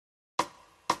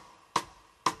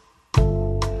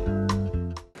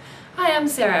Hi, I'm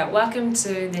Sarah. Welcome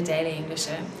to the Daily English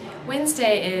Show.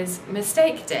 Wednesday is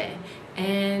Mistake Day,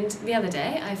 and the other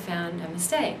day I found a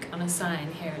mistake on a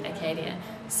sign here at Acadia.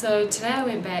 So today I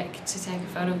went back to take a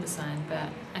photo of the sign, but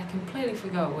I completely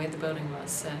forgot where the building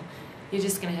was, so you're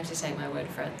just going to have to take my word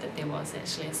for it that there was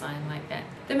actually a sign like that.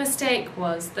 The mistake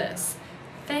was this: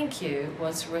 thank you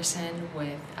was written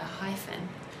with a hyphen.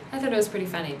 I thought it was pretty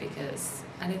funny because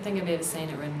I don't think I've ever seen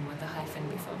it written with a hyphen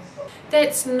before.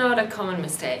 That's not a common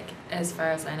mistake, as far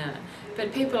as I know,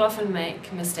 but people often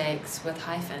make mistakes with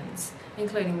hyphens,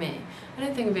 including me. I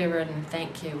don't think I've ever written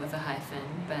thank you with a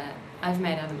hyphen, but I've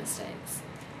made other mistakes.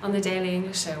 On the Daily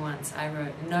English Show once, I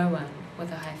wrote no one with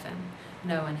a hyphen.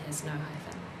 No one has no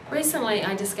hyphen. Recently,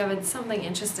 I discovered something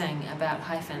interesting about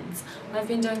hyphens. I've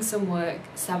been doing some work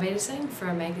sub-editing for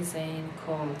a magazine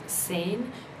called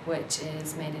Scene, which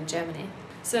is made in Germany.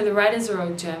 So the writers are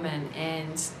all German,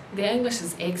 and their English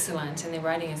is excellent and their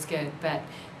writing is good, but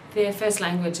their first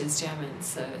language is German,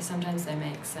 so sometimes they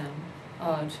make some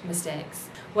odd mistakes.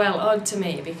 Well, odd to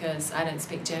me because I don't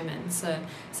speak German, so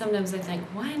sometimes I think,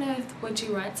 why on earth would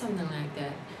you write something like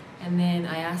that? And then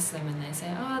I ask them and they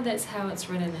say, oh, that's how it's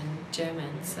written in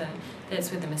German, so that's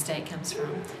where the mistake comes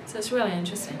from. So it's really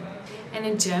interesting. And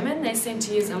in German, they seem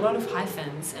to use a lot of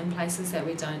hyphens in places that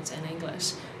we don't in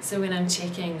English. So when I'm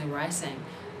checking the writing,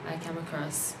 I come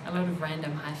across a lot of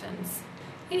random hyphens.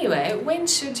 Anyway, when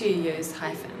should you use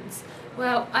hyphens?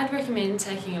 Well, I'd recommend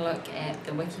taking a look at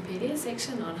the Wikipedia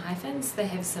section on hyphens. They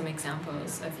have some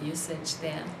examples of usage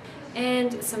there.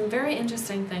 And some very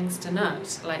interesting things to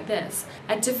note, like this: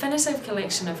 a definitive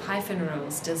collection of hyphen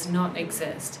rules does not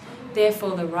exist.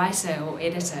 Therefore, the writer or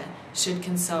editor should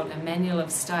consult a manual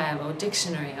of style or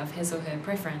dictionary of his or her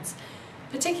preference,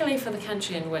 particularly for the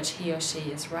country in which he or she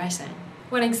is writing.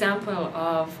 One example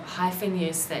of hyphen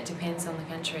use that depends on the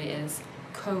country is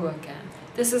co-worker.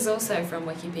 This is also from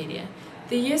Wikipedia.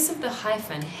 The use of the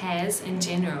hyphen has, in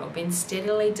general, been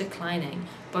steadily declining,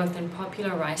 both in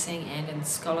popular writing and in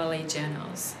scholarly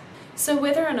journals. So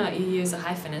whether or not you use a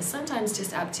hyphen is sometimes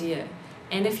just up to you.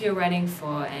 And if you're writing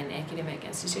for an academic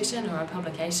institution or a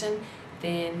publication,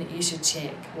 then you should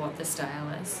check what the style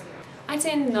is. I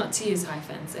tend not to use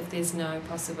hyphens if there's no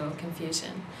possible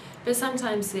confusion, but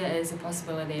sometimes there is a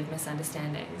possibility of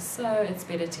misunderstandings, so it's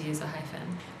better to use a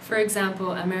hyphen. For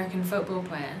example, American football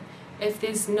player. If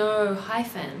there's no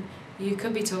hyphen, you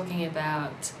could be talking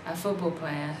about a football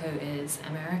player who is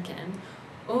American,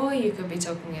 or you could be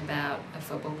talking about a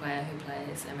football player who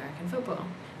plays American football.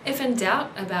 If in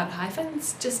doubt about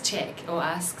hyphens, just check or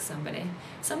ask somebody.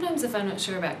 Sometimes if I'm not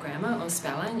sure about grammar or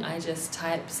spelling, I just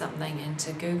type something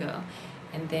into Google,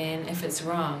 and then if it's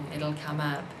wrong, it'll come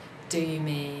up, do you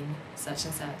mean such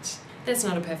and such? That's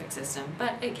not a perfect system,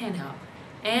 but it can help.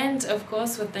 And of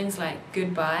course with things like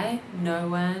goodbye, no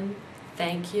one,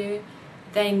 thank you,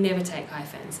 they never take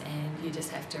hyphens, and you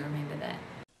just have to remember that.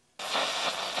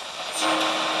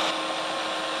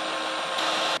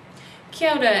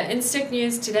 Kia ora. In Stick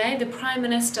News today, the Prime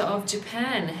Minister of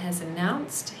Japan has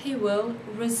announced he will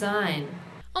resign.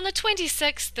 On the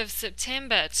 26th of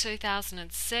September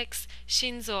 2006,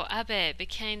 Shinzo Abe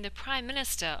became the Prime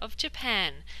Minister of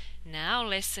Japan. Now,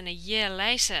 less than a year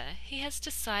later, he has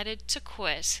decided to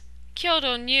quit.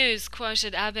 Kyodo News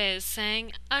quoted Abe as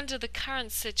saying, "Under the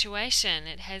current situation,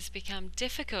 it has become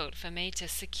difficult for me to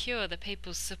secure the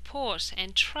people's support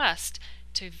and trust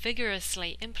to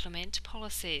vigorously implement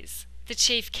policies." The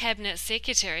Chief Cabinet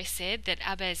Secretary said that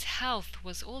Abe's health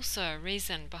was also a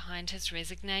reason behind his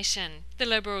resignation. The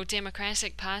Liberal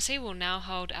Democratic Party will now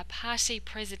hold a party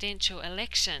presidential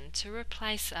election to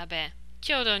replace Abe.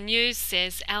 Kyodo News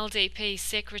says LDP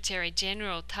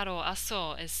Secretary-General Taro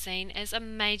Aso is seen as a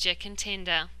major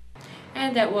contender.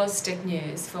 And that was Stick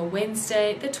News for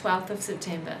Wednesday, the 12th of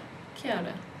September. Kia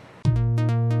ora.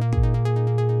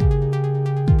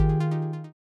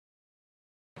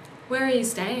 Where are you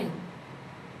staying?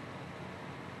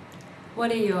 What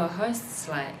are your hosts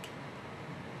like?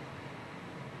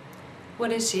 What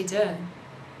does she do?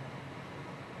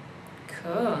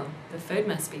 Cool, the food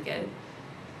must be good.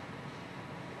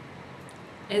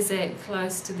 Is it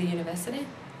close to the university?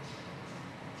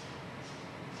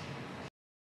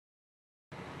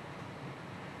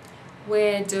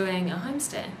 We're doing a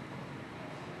homestay.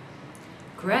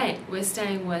 Great, we're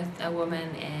staying with a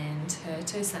woman and her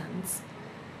 2 sons.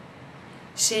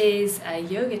 She's a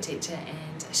yoga teacher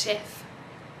and a chef.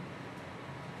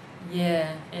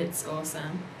 Yeah, it's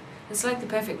awesome. It's like the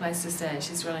perfect place to stay.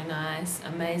 She's really nice,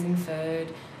 amazing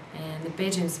food, and the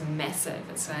bedroom's massive.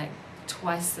 It's like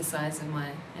twice the size of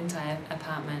my entire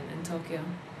apartment in Tokyo.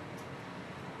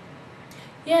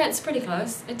 Yeah, it's pretty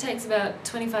close. It takes about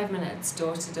 25 minutes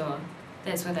door to door.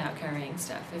 That's without carrying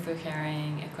stuff. If we're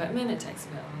carrying equipment, it takes a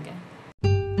bit longer.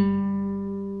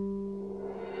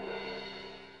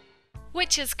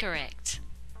 Which is correct?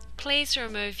 Please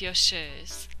remove your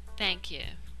shoes. Thank you.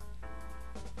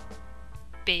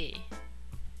 B.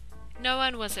 No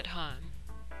one was at home.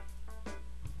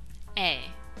 A.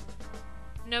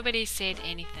 Nobody said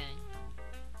anything.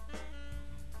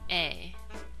 A.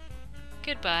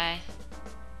 Goodbye.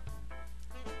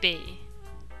 B.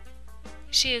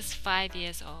 She is 5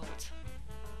 years old.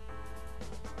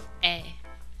 A.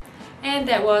 And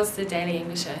that was the Daily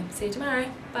English Show. See you tomorrow.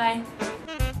 Bye.